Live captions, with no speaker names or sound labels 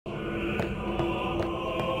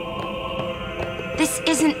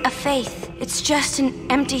isn't a faith. It's just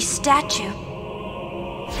an empty statue.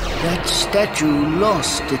 That statue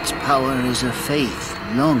lost its power as a faith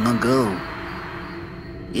long ago.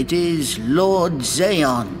 It is Lord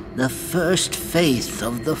Zaon, the first faith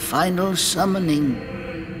of the final summoning.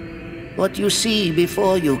 What you see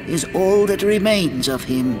before you is all that remains of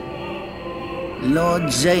him.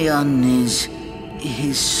 Lord Zaon is...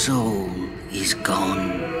 his soul is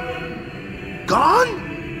gone. Gone?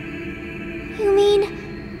 You mean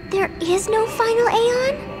there is no final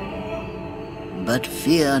aeon? But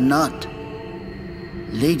fear not.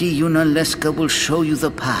 Lady Yunalesca will show you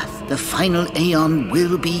the path. The final aeon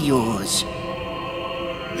will be yours.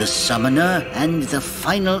 The summoner and the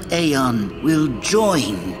final aeon will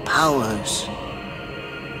join powers.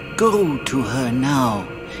 Go to her now.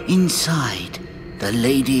 Inside, the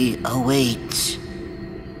lady awaits.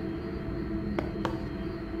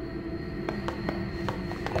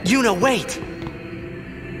 Yuna, wait!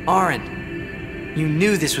 Auron, you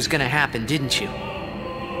knew this was gonna happen, didn't you?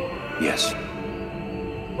 Yes.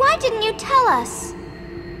 Why didn't you tell us?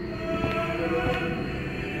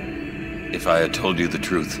 If I had told you the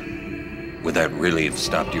truth, would that really have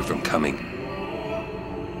stopped you from coming?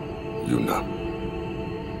 Yuna.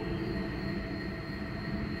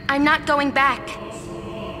 I'm not going back.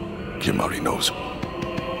 Kimahri knows.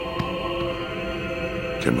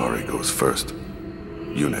 Kimahri goes first.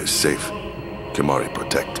 Yuna is safe. Kimahri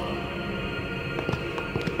protect.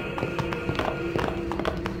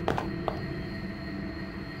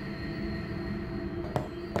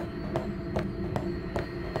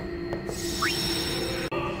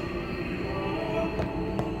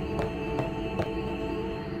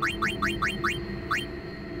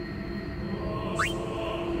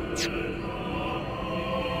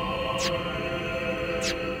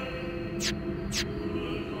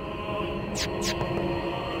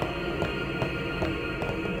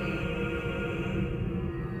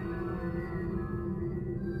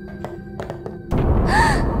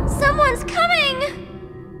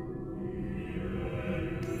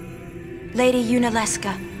 Lady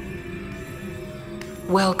Yunalesca.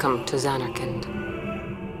 Welcome to Zanarkand.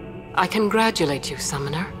 I congratulate you,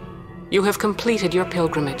 Summoner. You have completed your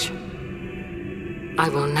pilgrimage. I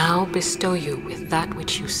will now bestow you with that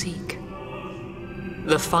which you seek.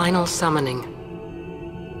 The final summoning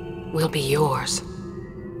will be yours.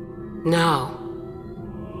 Now,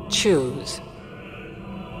 choose.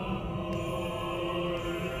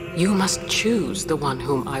 You must choose the one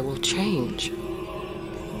whom I will change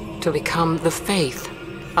to become the faith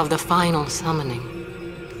of the final summoning.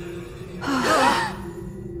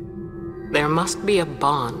 There must be a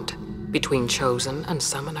bond between Chosen and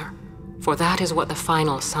Summoner, for that is what the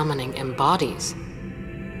final summoning embodies.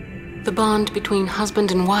 The bond between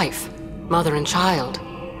husband and wife, mother and child,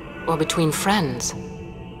 or between friends.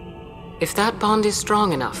 If that bond is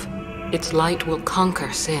strong enough, its light will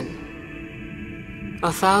conquer sin.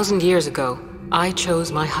 1,000 years ago, I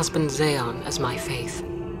chose my husband Zaon as my faith.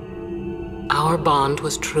 Our bond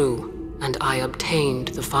was true, and I obtained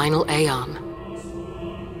the final aeon.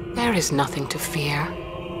 There is nothing to fear.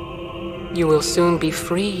 You will soon be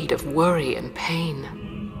freed of worry and pain.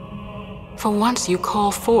 For once you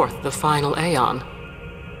call forth the final aeon,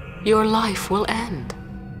 your life will end.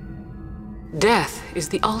 Death is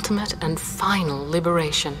the ultimate and final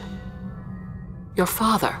liberation. Your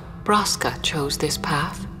father, Braska, chose this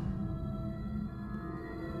path.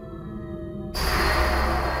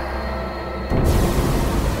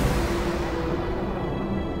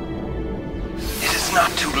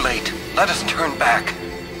 Not too late. Let us turn back.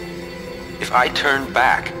 If I turn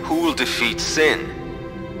back, who will defeat sin?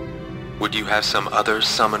 Would you have some other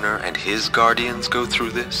summoner and his guardians go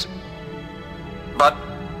through this? But,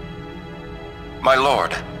 my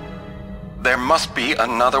lord, there must be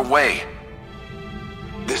another way.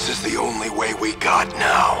 This is the only way we got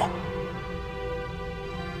now.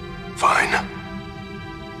 Fine.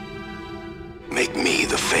 Make me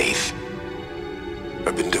the faith.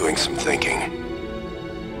 I've been doing some thinking.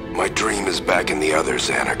 My dream is back in the other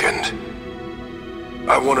Zanarkand.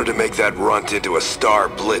 I wanted to make that runt into a star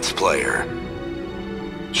blitz player.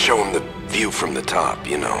 Show him the view from the top,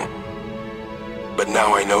 you know. But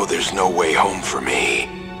now I know there's no way home for me.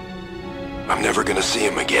 I'm never gonna see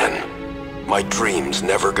him again. My dream's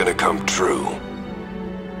never gonna come true.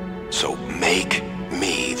 So make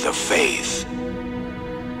me the faith.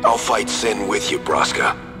 I'll fight sin with you,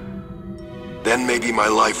 Braska. Then maybe my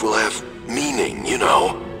life will have meaning, you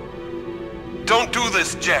know? Don't do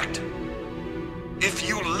this, Jekt. If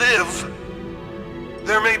you live,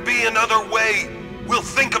 there may be another way. We'll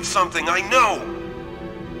think of something, I know.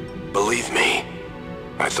 Believe me,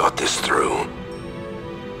 I thought this through.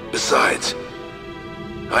 Besides,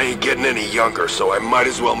 I ain't getting any younger, so I might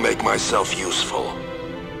as well make myself useful.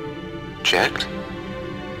 Checked?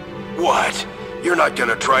 What? You're not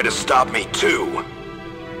gonna try to stop me too?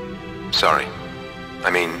 Sorry.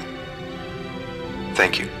 I mean,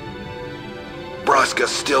 thank you. Braska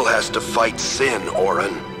still has to fight Sin,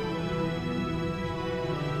 Orin.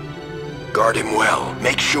 Guard him well.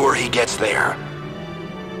 Make sure he gets there.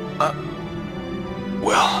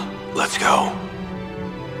 Well, let's go.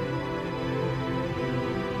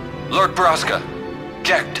 Lord Braska,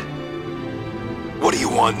 checked. What do you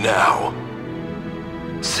want now?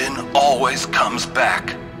 Sin always comes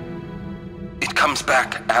back. It comes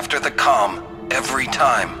back after the calm, every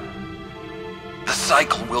time. The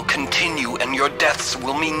cycle will continue and your deaths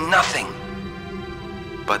will mean nothing.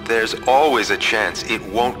 But there's always a chance it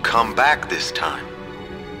won't come back this time.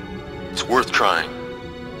 It's worth trying.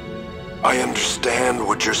 I understand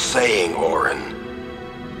what you're saying, Orin.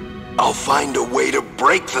 I'll find a way to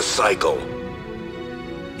break the cycle.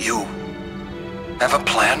 You have a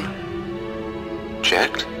plan?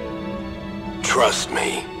 Checked? Trust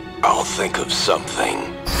me, I'll think of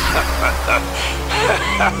something.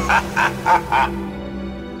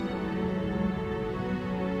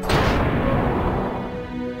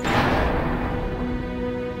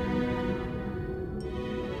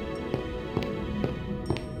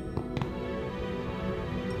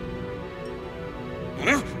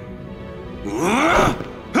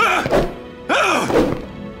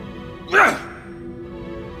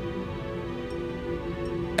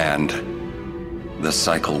 And the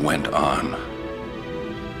cycle went on.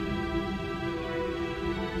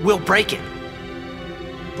 We'll break it.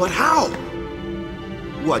 But how?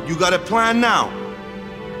 What, you got a plan now?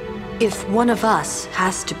 If one of us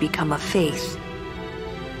has to become a faith,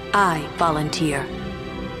 I volunteer.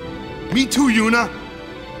 Me too, Yuna.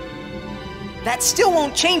 That still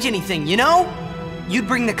won't change anything, you know? You'd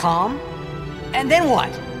bring the calm, and then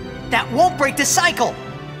what? That won't break the cycle!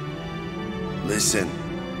 Listen,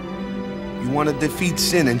 you want to defeat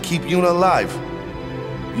Sin and keep Yuna alive.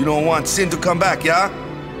 You don't want Sin to come back, yeah?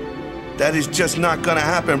 That is just not gonna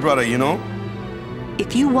happen, brother, you know?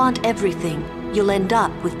 If you want everything, you'll end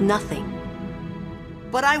up with nothing.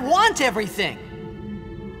 But I want everything!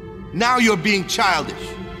 Now you're being childish.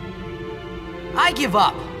 I give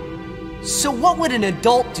up. So what would an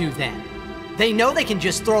adult do then? They know they can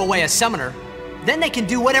just throw away a summoner, then they can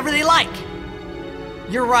do whatever they like.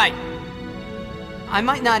 You're right. I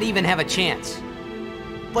might not even have a chance.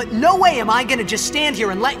 But no way am I gonna just stand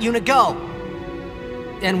here and let Yuna go.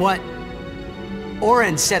 And what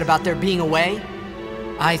Orin said about there being a way,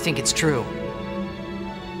 I think it's true.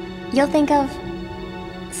 You'll think of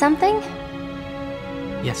something?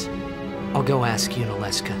 Yes, I'll go ask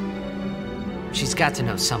Yunalesca. She's got to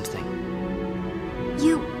know something.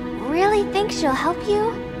 You really think she'll help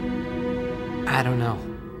you? I don't know,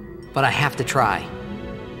 but I have to try.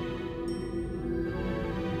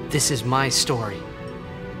 This is my story.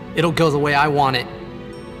 It'll go the way I want it,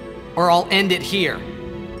 or I'll end it here.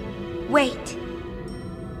 Wait.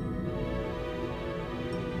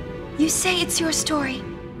 You say it's your story,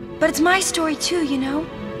 but it's my story too, you know?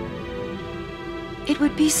 It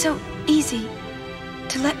would be so easy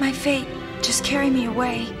to let my fate just carry me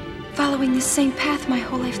away, following the same path my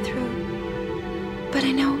whole life through. But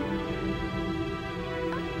I know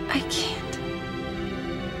I can't.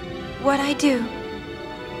 What I do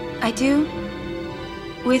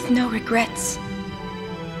with no regrets.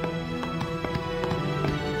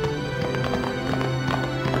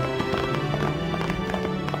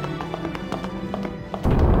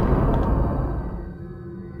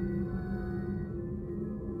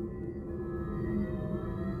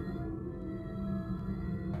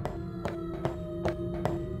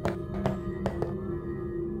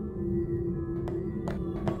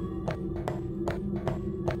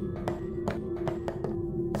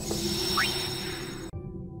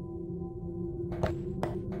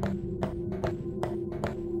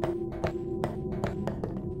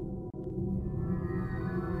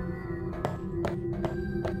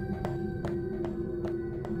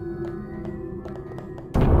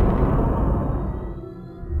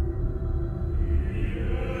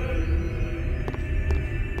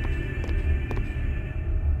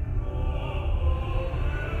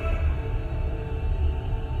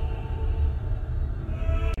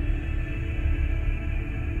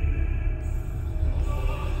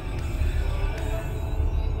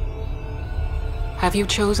 Have you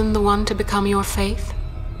chosen the one to become your faith?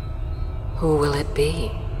 Who will it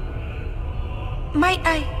be? Might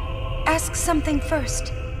I ask something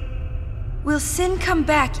first? Will Sin come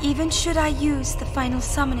back even should I use the final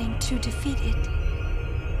summoning to defeat it?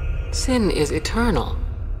 Sin is eternal.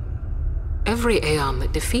 Every aeon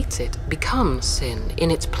that defeats it becomes sin in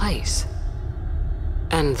its place.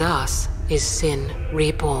 And thus is sin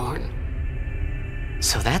reborn.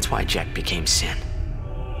 So that's why Jack became Sin.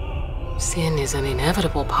 Sin is an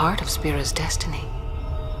inevitable part of Spira's destiny.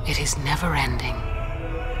 It is never-ending.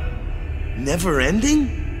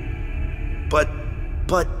 Never-ending?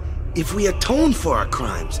 But if we atone for our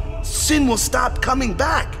crimes, sin will stop coming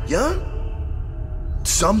back, yeah?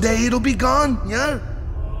 Someday it'll be gone, yeah?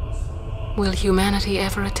 Will humanity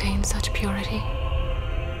ever attain such purity?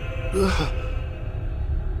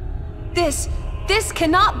 This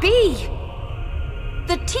cannot be!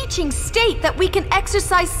 The teachings state that we can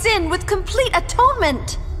exercise sin with complete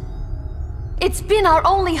atonement! It's been our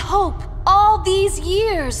only hope all these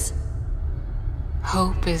years!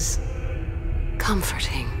 Hope is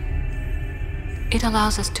comforting. It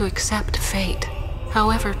allows us to accept fate,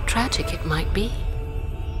 however tragic it might be.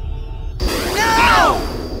 No!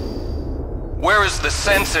 Where is the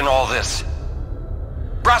sense in all this?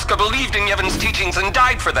 Braska believed in Yevon's teachings and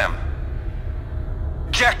died for them.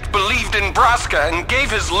 Jack believed in Braska and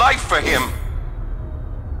gave his life for him.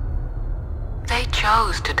 They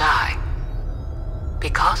chose to die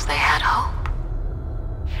because they had hope.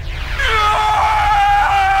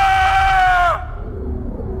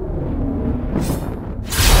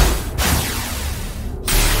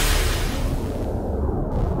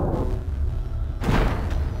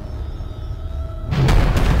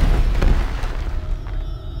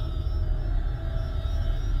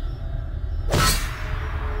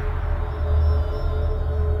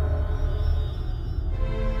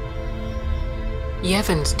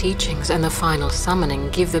 Yevon's teachings and the final summoning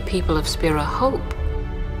give the people of Spira hope.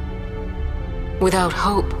 Without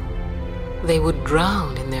hope, they would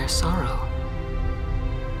drown in their sorrow.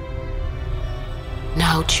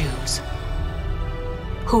 Now choose.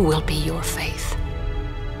 Who will be your faith?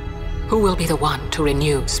 Who will be the one to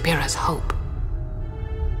renew Spira's hope?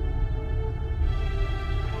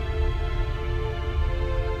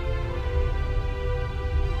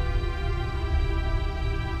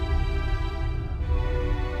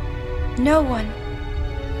 No one.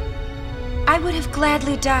 I would have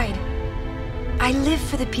gladly died. I live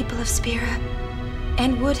for the people of Spira,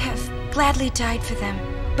 and would have gladly died for them,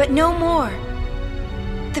 but no more.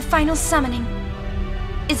 The final summoning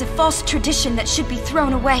is a false tradition that should be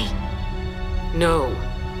thrown away. No,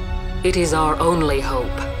 it is our only hope.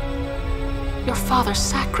 Your father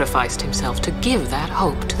sacrificed himself to give that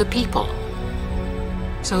hope to the people,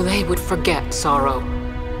 so they would forget sorrow.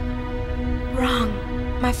 Wrong.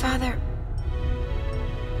 My father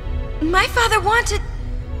wanted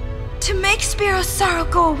to make Spiro's sorrow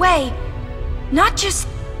go away, not just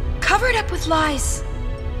covered up with lies.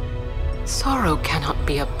 Sorrow cannot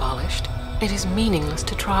be abolished. It is meaningless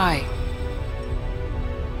to try.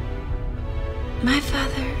 My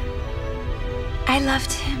father, I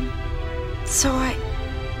loved him. So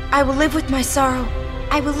I will live with my sorrow.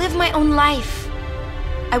 I will live my own life.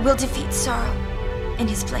 I will defeat sorrow in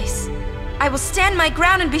his place. I will stand my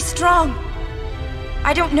ground and be strong.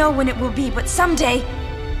 I don't know when it will be, but someday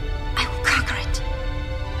I will conquer it.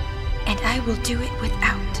 And I will do it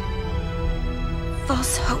without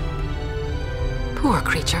false hope. Poor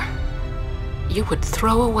creature. You would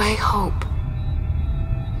throw away hope.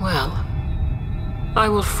 Well, I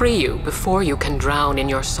will free you before you can drown in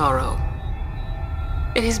your sorrow.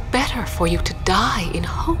 It is better for you to die in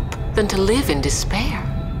hope than to live in despair.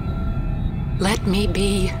 Let me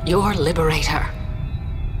be your liberator.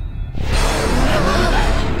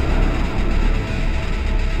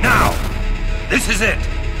 Now! This is it!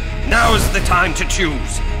 Now is the time to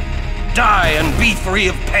choose. Die and be free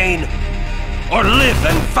of pain, or live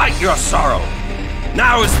and fight your sorrow.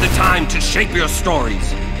 Now is the time to shape your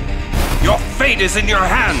stories. Your fate is in your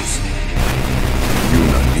hands.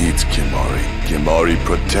 Yuna needs Kimahri. Kimahri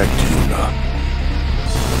protect Yuna.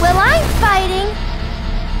 Well, I'm fighting.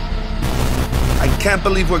 I can't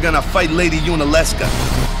believe we're gonna fight Lady Yunalesca.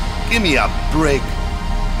 Give me a break.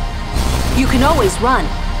 You can always run.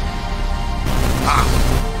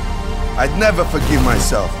 I'd never forgive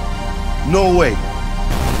myself. No way.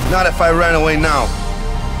 Not if I ran away now.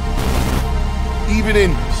 Even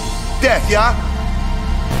in death, yeah?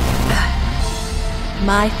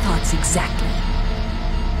 My thoughts exactly.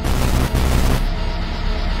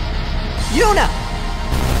 Yuna!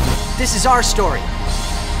 This is our story.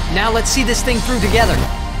 Now let's see this thing through together.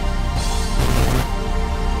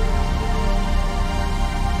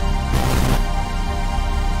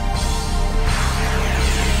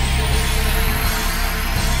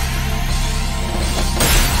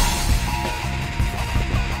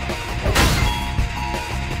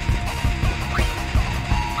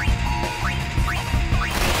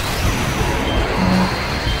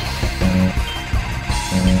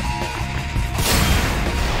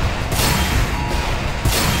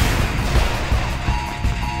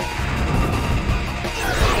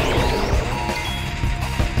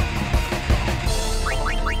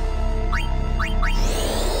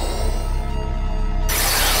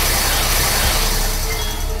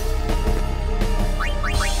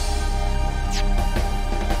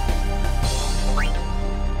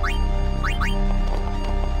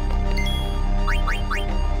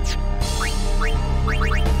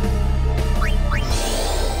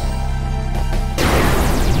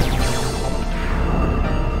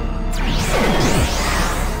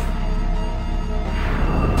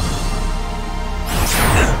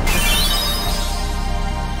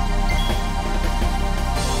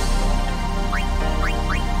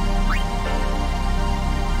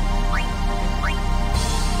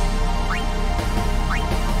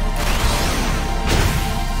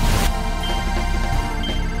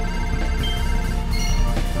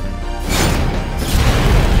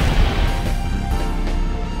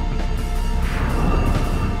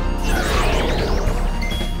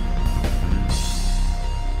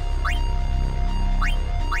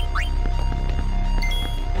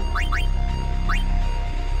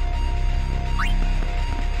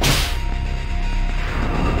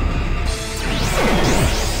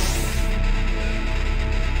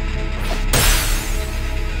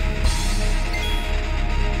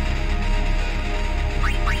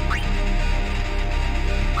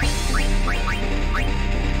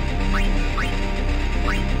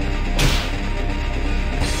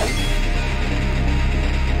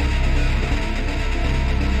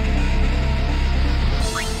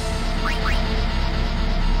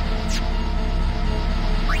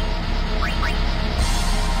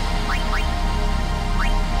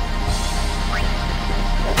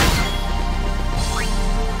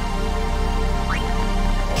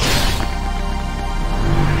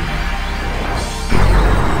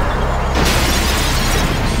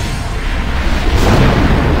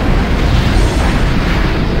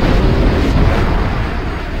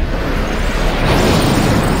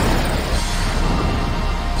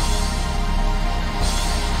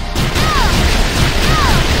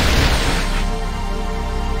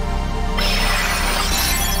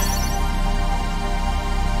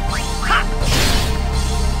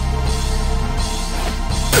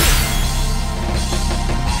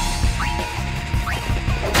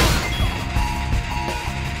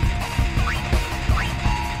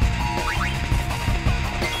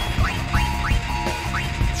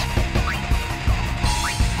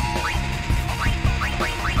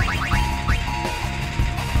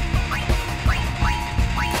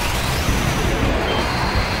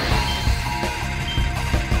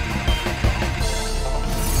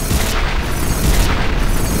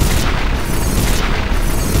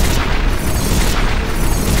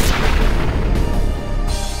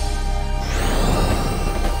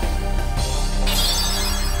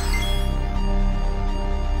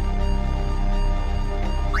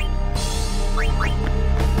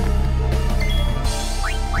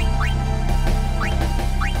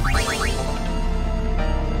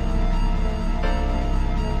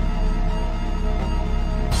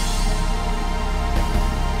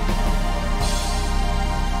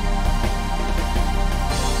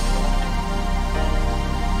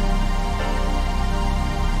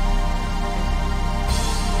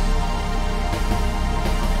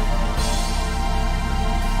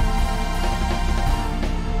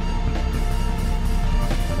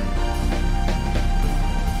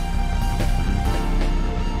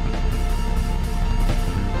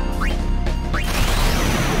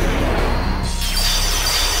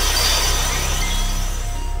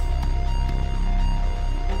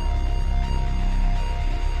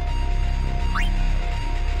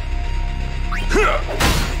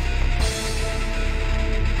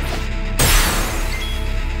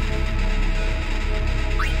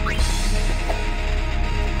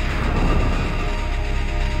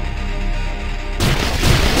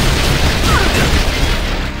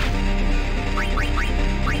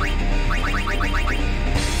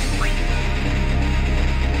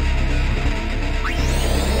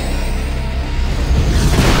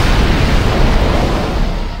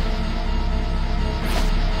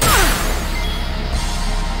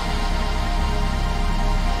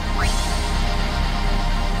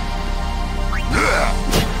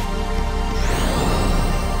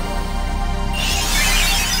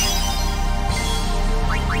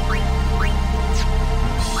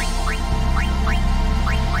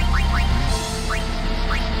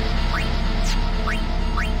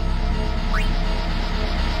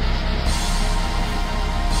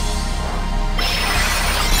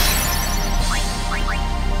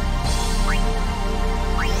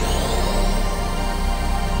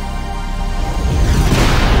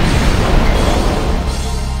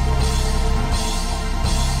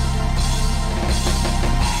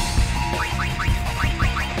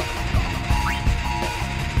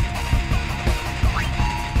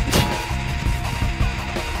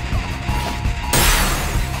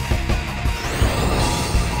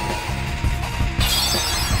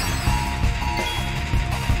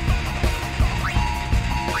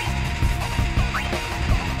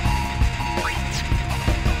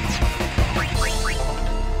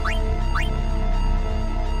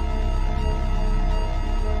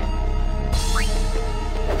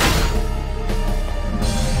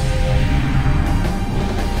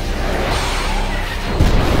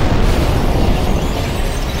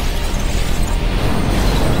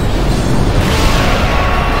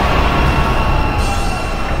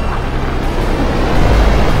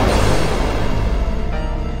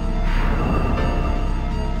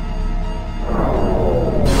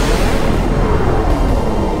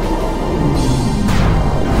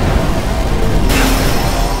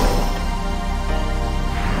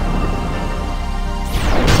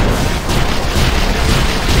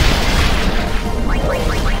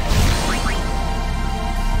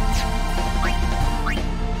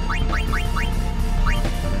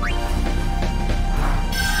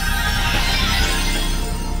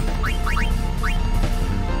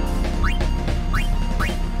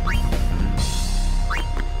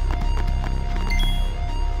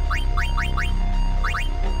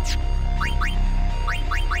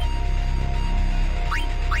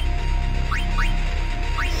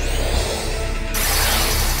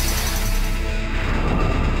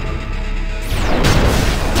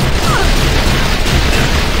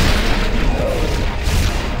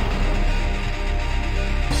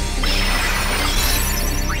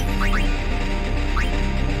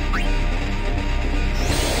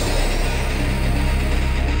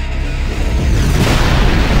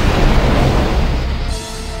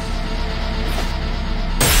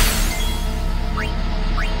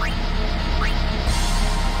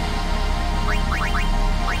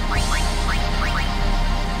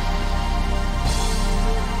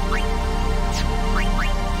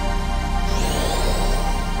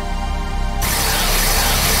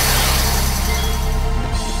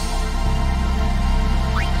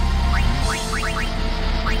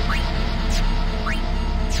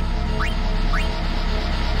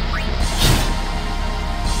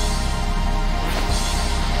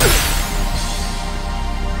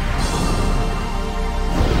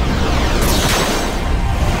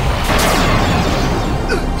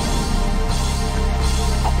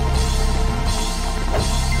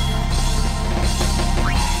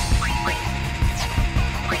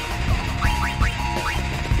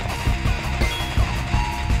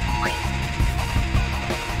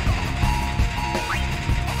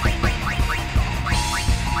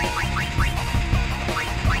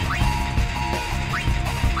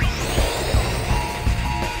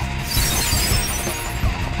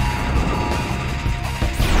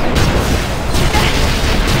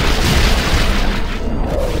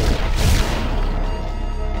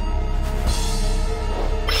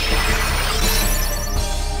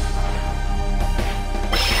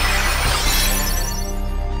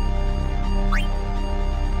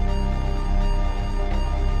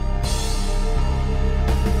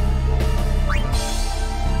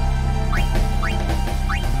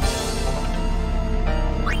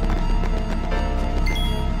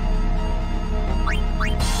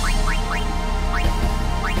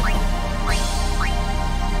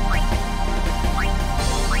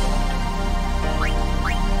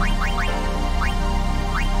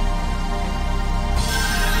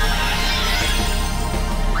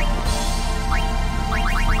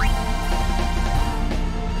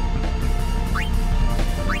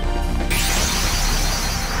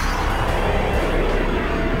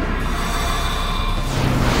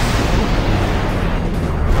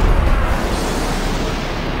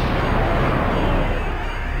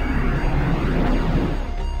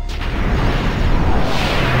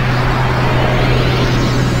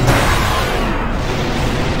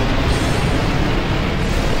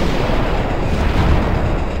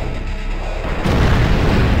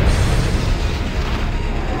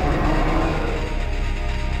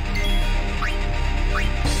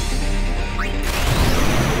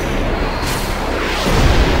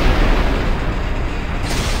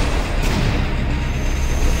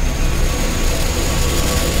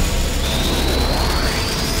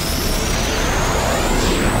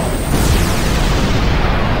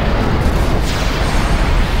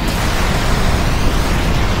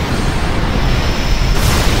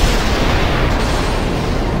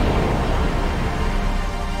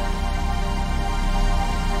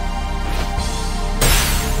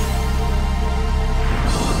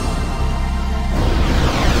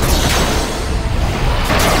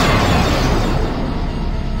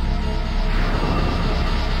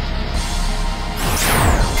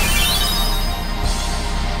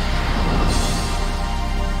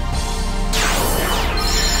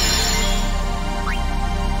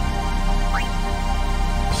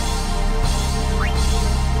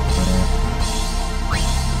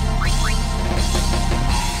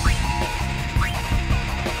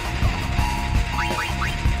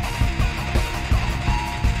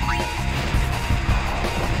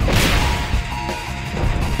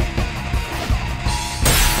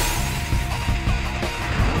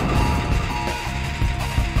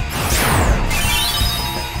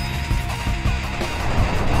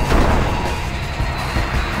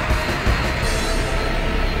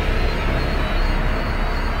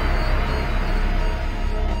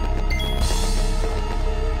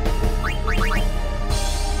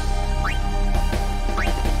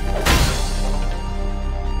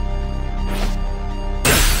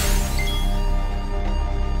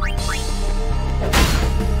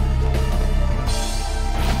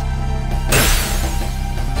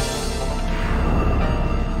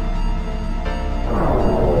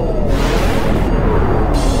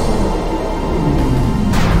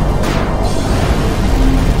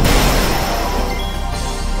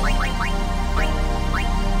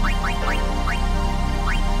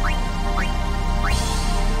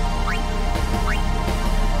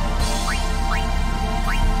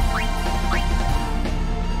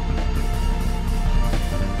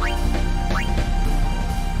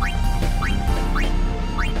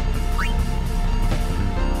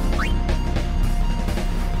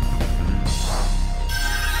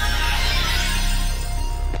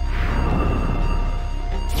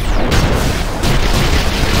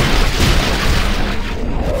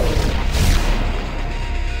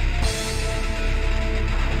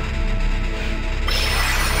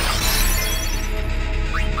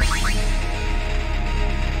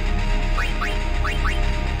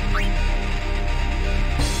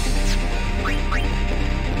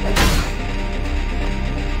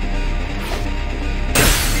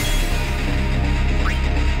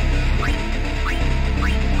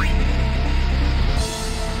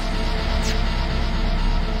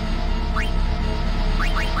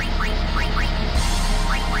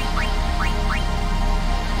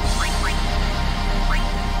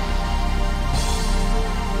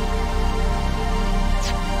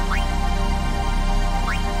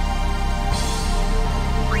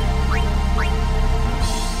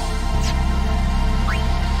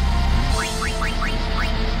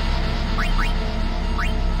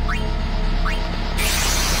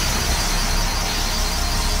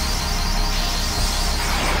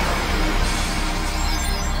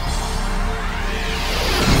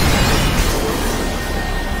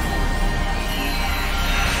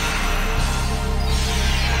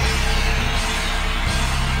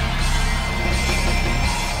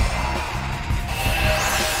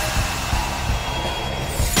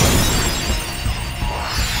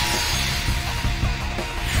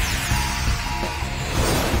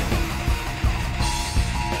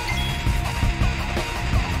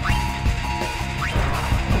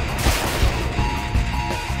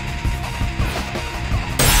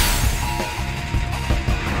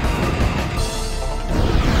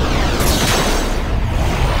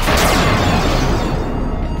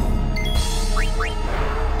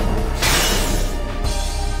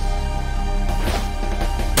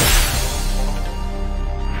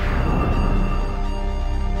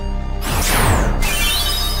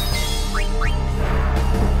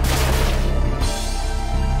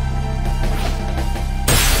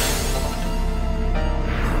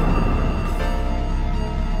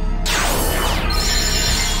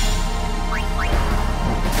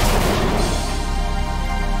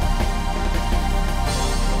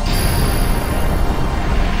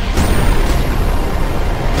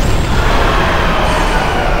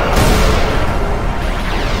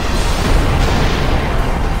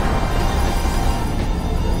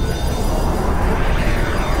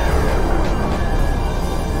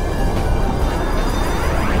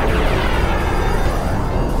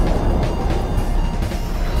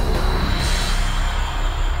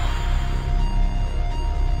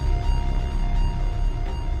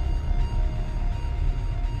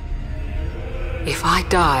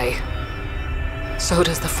 die, so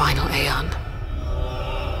does the final aeon.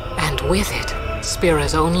 And with it,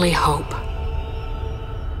 Spira's only hope.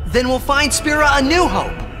 Then we'll find Spira a new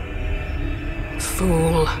hope!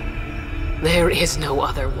 Fool. There is no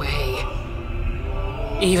other way.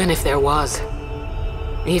 Even if there was,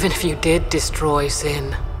 even if you did destroy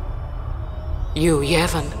Sin, you,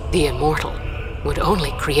 Yevon, the Immortal, would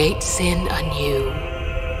only create Sin anew.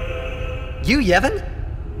 You, Yevon?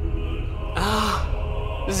 Ah,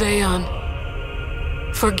 Zayon.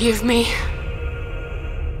 Forgive me.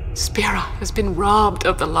 Spira has been robbed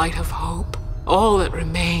of the light of hope. All that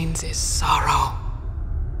remains is sorrow.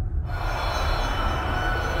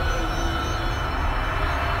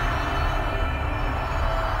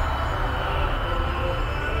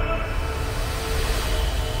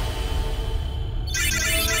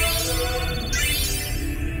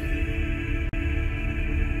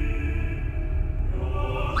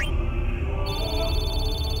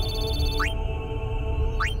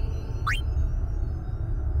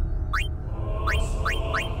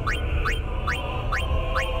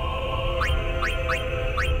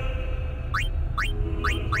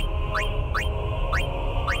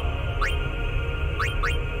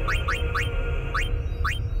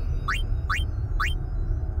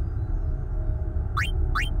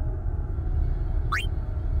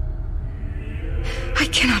 I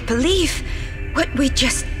cannot believe what we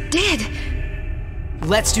just did.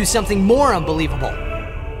 Let's do something more unbelievable.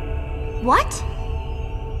 What?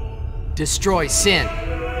 Destroy Sin,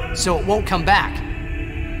 so it won't come back.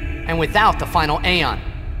 And without the final aeon.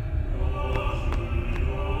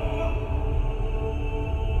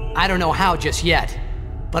 I don't know how just yet,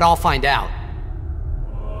 but I'll find out.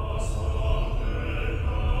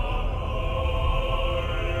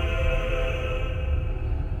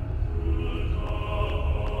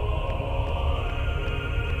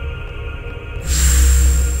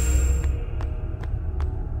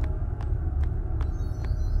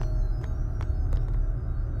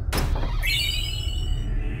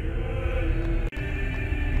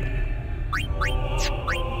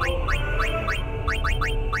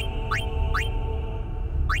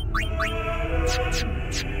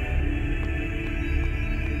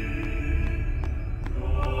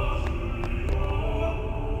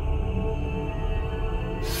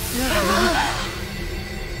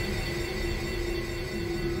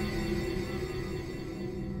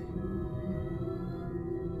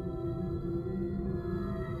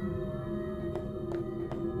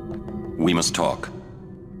 We must talk.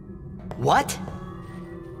 What?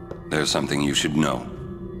 There's something you should know.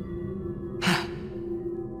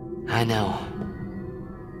 I know.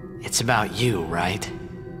 It's about you, right?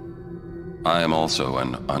 I am also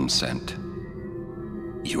an unsent.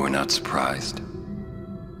 You are not surprised.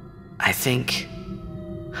 I think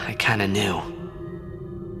I kinda knew.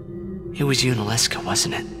 It was Yunalesca,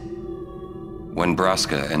 wasn't it? When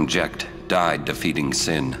Braska and Jekt died defeating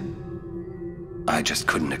Sin, I just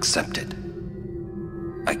couldn't accept it.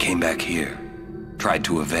 I came back here, tried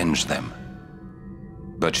to avenge them.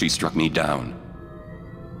 But she struck me down.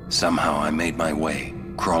 Somehow I made my way,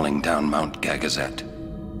 crawling down Mount Gagazet.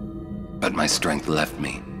 But my strength left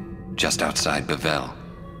me, just outside Bevel.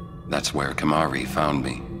 That's where Kimahri found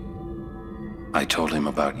me. I told him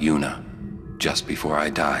about Yuna, just before I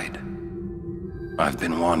died. I've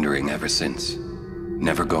been wandering ever since,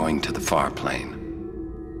 never going to the far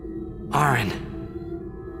plane. Aren.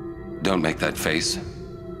 Don't make that face.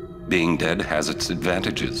 Being dead has its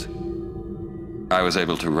advantages. I was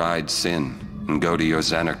able to ride Sin and go to your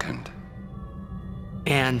Zanarkand.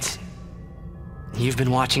 And you've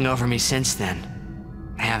been watching over me since then,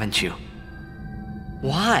 haven't you?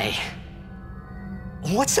 Why?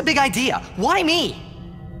 What's the big idea? Why me?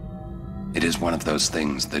 It is one of those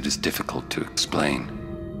things that is difficult to explain.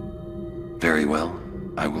 Very well,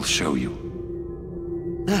 I will show you.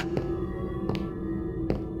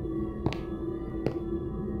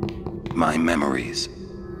 My memories.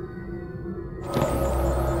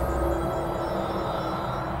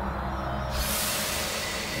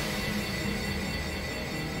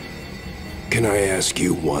 Can I ask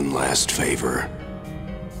you one last favor?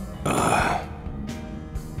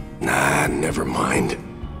 Nah, never mind.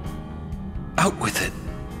 Out with it.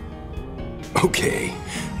 Okay,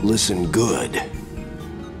 listen good.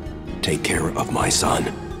 Take care of my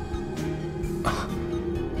son.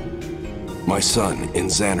 My son in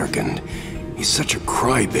Zanarkand. He's such a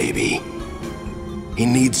crybaby. He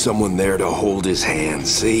needs someone there to hold his hand,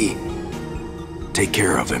 see? Take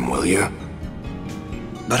care of him, will you?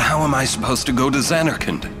 But how am I supposed to go to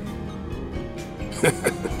Zanarkand?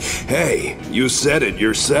 Hey, you said it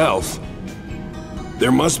yourself.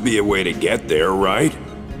 There must be a way to get there, right?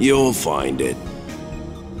 You'll find it.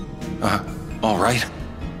 All right.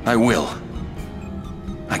 I will.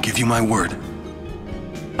 I give you my word.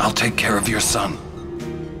 I'll take care of your son.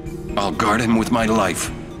 I'll guard him with my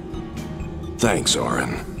life. Thanks,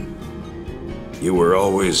 Orin. You were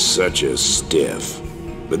always such a stiff.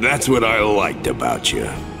 But that's what I liked about you.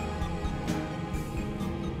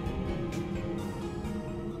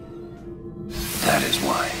 That is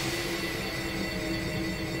why.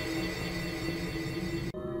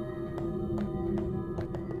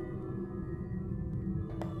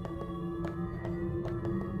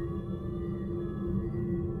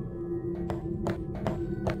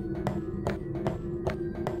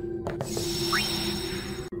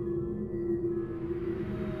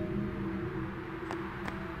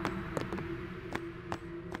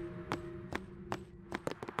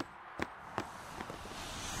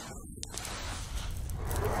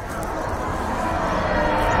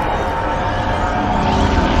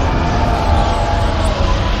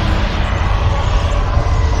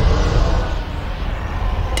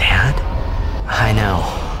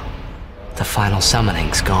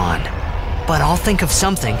 Summoning's gone. But I'll think of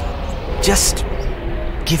something. Just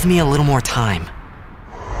give me a little more time.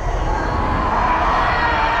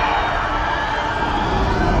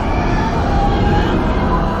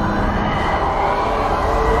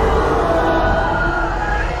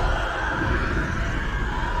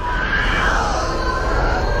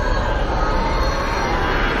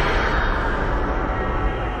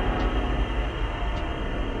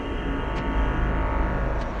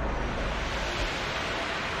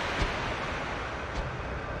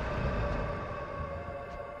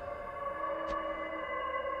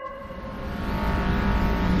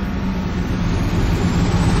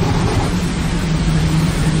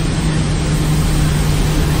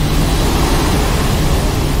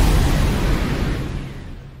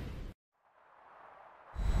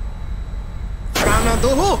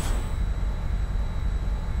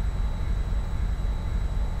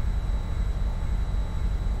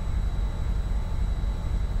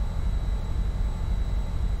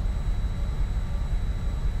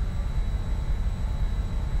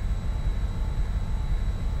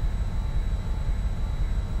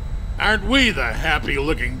 Aren't we the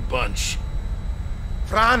happy-looking bunch?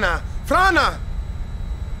 Frana! Frana!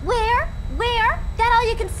 Where? That all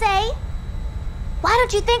you can say? Why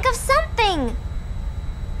don't you think of something?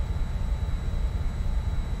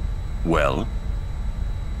 Well?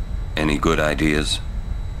 Any good ideas?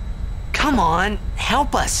 Come on,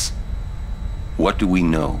 help us! What do we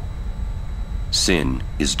know? Sin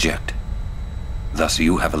is Jecht. Thus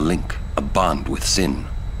you have a link, a bond with Sin.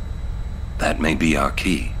 That may be our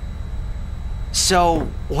key. So,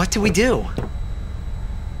 what do we do?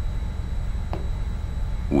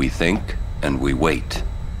 We think, and we wait.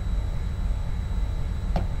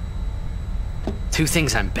 Two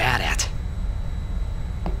things I'm bad at.